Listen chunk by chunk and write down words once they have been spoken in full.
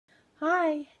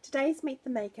Hi, today's Meet the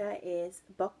Maker is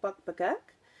Bok Bok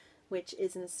B'Gerk, which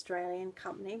is an Australian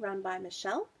company run by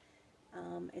Michelle.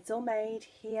 It's all made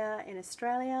here in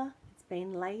Australia. It's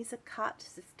been laser cut,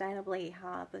 sustainably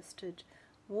harvested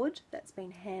wood that's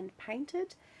been hand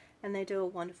painted, and they do a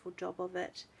wonderful job of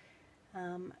it.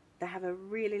 They have a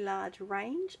really large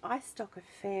range. I stock a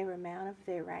fair amount of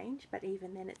their range, but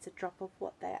even then it's a drop of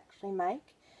what they actually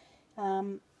make.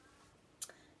 And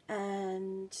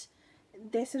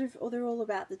they're all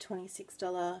about the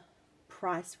 $26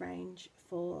 price range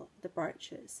for the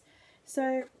brooches.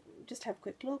 So just have a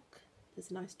quick look. There's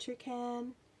a nice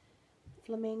toucan,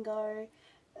 flamingo.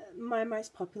 My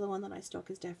most popular one that I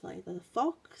stock is definitely the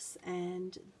fox,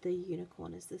 and the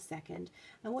unicorn is the second.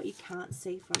 And what you can't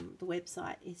see from the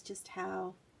website is just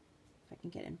how, if I can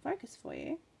get in focus for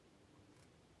you,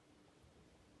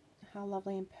 how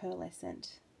lovely and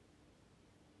pearlescent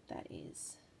that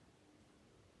is.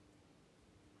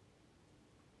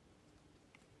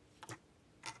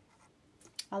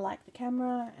 I like the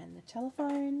camera and the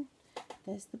telephone.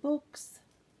 There's the books.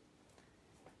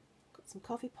 Got some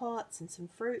coffee pots and some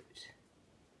fruit.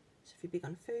 So if you're big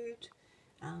on food.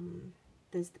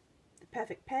 There's the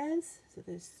perfect pears. So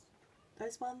there's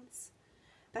those ones.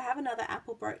 They have another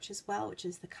apple brooch as well, which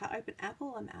is the cut open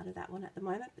apple. I'm out of that one at the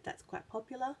moment, but that's quite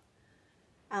popular.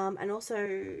 And also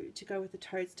to go with the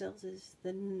toadstools is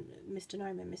the Mr.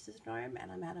 Gnome and Mrs. Gnome, and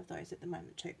I'm out of those at the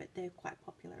moment too, but they're quite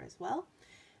popular as well.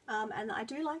 And I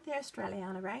do like their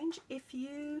Australiana range. If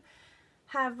you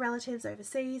have relatives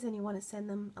overseas and you want to send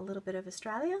them a little bit of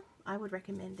Australia, I would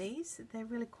recommend these. They're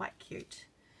really quite cute.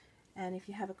 And if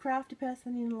you have a crafty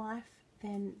person in life,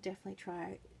 then definitely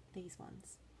try these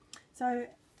ones. So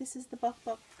this is the Bok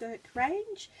Bok B'Gerk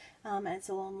range, and it's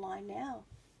all online now.